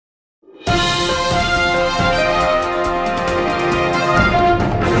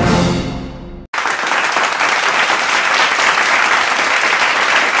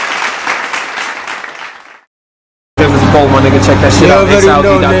phone, my nigga. Check that shit out.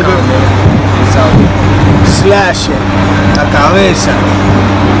 IOD.com, nigga. Slash it. La cabeza.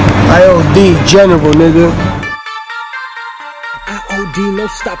 IOD General, nigga. IOD no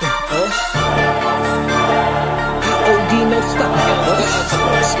stopping us. IOD no stopping us.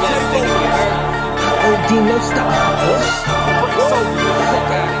 IOD no stopping us.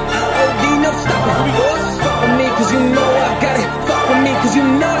 IOD no stopping us. Fuck with me cause you know I got it. Fuck with me cause you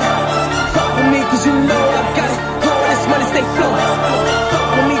know it. Fuck with me cause you know I got it. All this money stay flowing. Fuck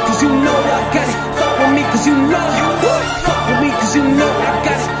with me cause you know I got it. Fuck with me cause you know it. Fuck with me cause you know I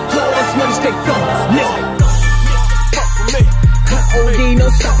got it. All this money stay flowing. Nigga. IOD no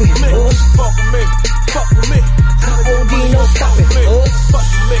stopping us. Fuck with me, fuck with me. IOD no stopping us. Fuck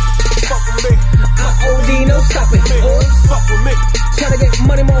with me, fuck with me. IOD no stopping us. Fuck with me. Tryna get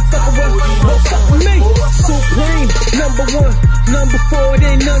money, motherfucker, well, fuck with me. Supreme, #1, #4, it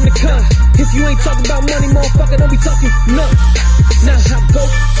ain't none to come. If you ain't talking about money, motherfucker, don't be talking none. Now I go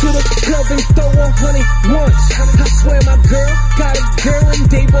to the club and throw 100 once. I swear my girl got a girl and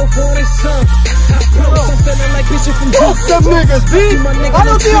they both want it some. I promise I'm feeling like bitches from Fuck them niggas, B. I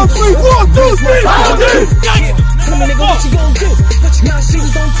don't think I'm 3, 4, 2, 3. Tell me, nigga, what you gon' do? Now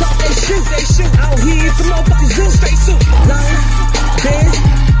shooters don't talk, they shoot. Out here, it's a motherfucking zoo. Straight suit. Lying, dead,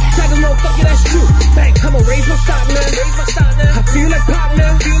 tag a motherfucker, that's true. Bang, I'ma raise my stock now. I feel like pop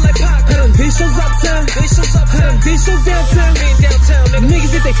now. I done did shows uptown. I done did shows downtown.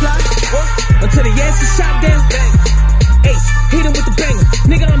 Niggas if they fly, until the ass is shot down. Ace, hit him with the banger.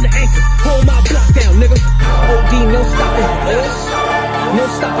 Nigga, I'm the anchor. Hold my block down, nigga. IOD no stopping us. No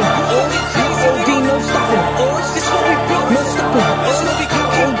stopping us. IOD no stopping us. This what we do. No stopping us.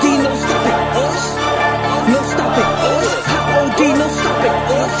 IOD no stopping us. No stopping us. IOD no stopping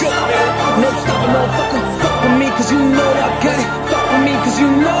us. No stopping, motherfucker. Fuck with me cause you know I got it. Fuck with me cause you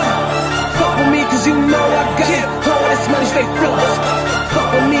know it. Fuck with me cause you know I got it. All this money stay flowing. Fuck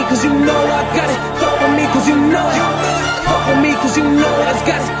with me cause you know I got it. Fuck with me cause you know it. Fuck with me cause you know I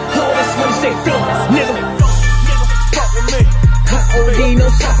got it. All this money stay flowing. Nigga. Fuck with me. IOD no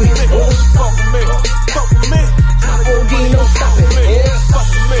stopping us. Fuck with me, fuck with me. IOD no stopping us. Fuck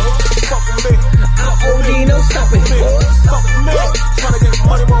with me, fuck with me. IOD no stopping us. Fuck with me. Tryna get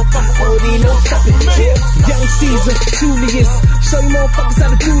money, motherfucker. IOD no stopping us. Young Caesar, Julius. Show you motherfuckers how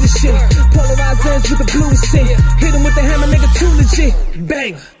to do this shit. Polarized ends with the bluest shit. Hit him with the hammer, nigga, too legit.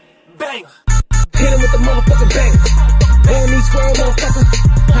 Bang. Bang. Hit him with the motherfucking bang. On these world, motherfucker.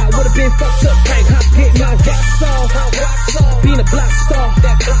 I would've been fucked up, bang. I get my rocks off. Being a block star.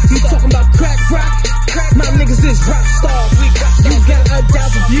 You talking about crack rock? My niggas is rock stars. You got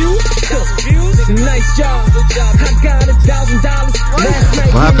 1,000 views? Nice job. I got $1,000. Last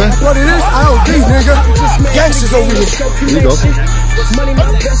night. What happened? What it is? IOD, nigga. Gangsters over here. Here you go. Money,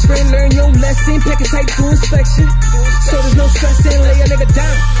 my best friend, learn your lesson. Pick a type to inspection. So there's no stressing, lay a nigga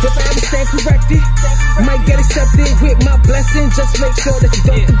down. If I understand correctly, might get accepted with my blessing. Just make sure that you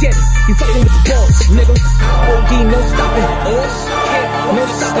don't forget it. You fucking with the boss, nigga. IOD no stopping us. No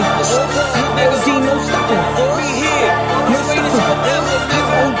stopping us. IOD no stopping us. No stopping us.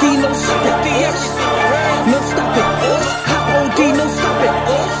 IOD no stopping us. No stopping us. IOD no stopping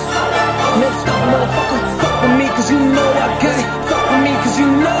us. No stopping, motherfucker. Fuck with me cause you know I got it. Fuck with me cause you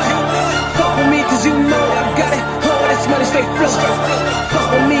know it. Fuck with me cause you know I got it. All this money stay flowing. Fuck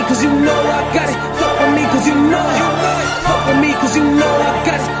with me cause you know I got it. Fuck with me cause you know it. Fuck with me cause you know I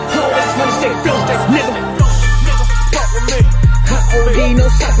got it. All this money stay flowing. Nigga. Fuck with me. IOD no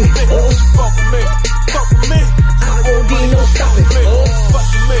stopping us. Fuck with me, fuck with me. IOD no stopping us.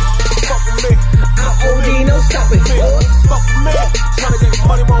 Fuck with me, fuck with me. IOD no stopping us. Fuck with me. Tryna get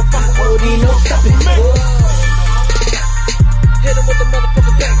money, motherfucker. IOD no stopping us. Hit him with the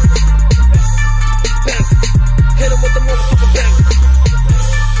motherfucking bang. Bang. Hit him with the motherfucking bang.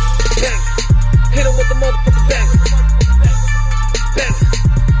 Bang. Hit him with the motherfucking bang. Bang.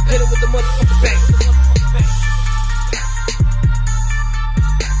 Hit him with the motherfucking bang.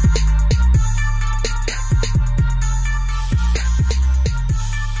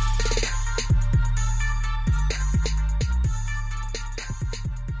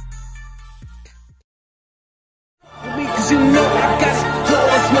 You know I got it. All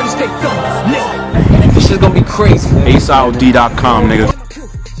this money stay flowing. This shit's gonna be crazy. IOD.com, nigga.